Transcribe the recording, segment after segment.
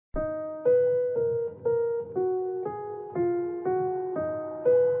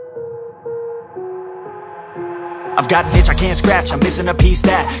I've got an itch I can't scratch, I'm missing a piece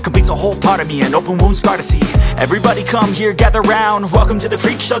that completes a whole part of me, an open wound scar to see. Everybody come here, gather round, welcome to the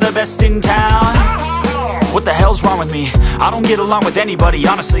freak show, the best in town. What the hell's wrong with me? I don't get along with anybody,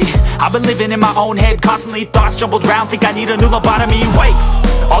 honestly. I've been living in my own head constantly, thoughts jumbled round, think I need a new lobotomy. Wait,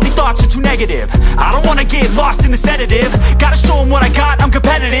 all these thoughts are too negative, I don't wanna get lost in the sedative. Gotta show them what I got, I'm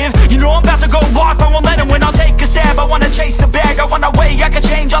competitive. You know I'm about to go off, I won't let them win, I'll take a stab. I wanna chase a bag, I wanna weigh, I can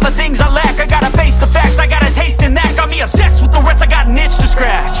change all the things I lack. I gotta face the facts, I got a taste in that. Got me obsessed with the rest, I got an itch to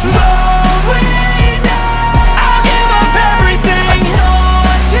scratch. Slowing down, I'll give up everything.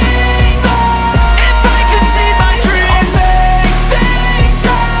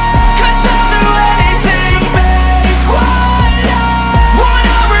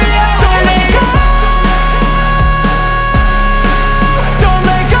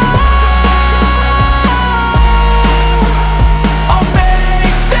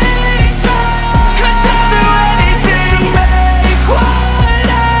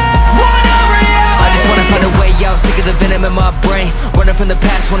 The venom in my brain, running from the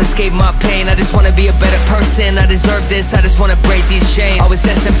past, wanna escape my pain. I just wanna be a better person, I deserve this, I just wanna break these chains. Always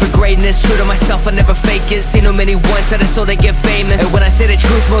asking for greatness, true to myself, I never fake it. Seen too many once, I just so they get famous. And when I say the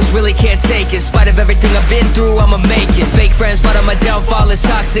truth, most really can't take it. In spite of everything I've been through, I'ma make it. Fake friends, but on my downfall is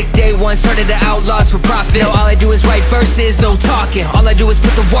toxic. Day one, started to outlaws for profit. Now all I do is write verses, no talking. All I do is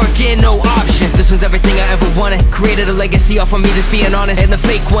put the work in, no option. This was everything I ever wanted, created a legacy off of me just being honest. And the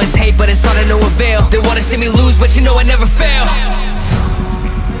fake ones hate, but it's all to no avail. They wanna see me lose, but you know I never fail.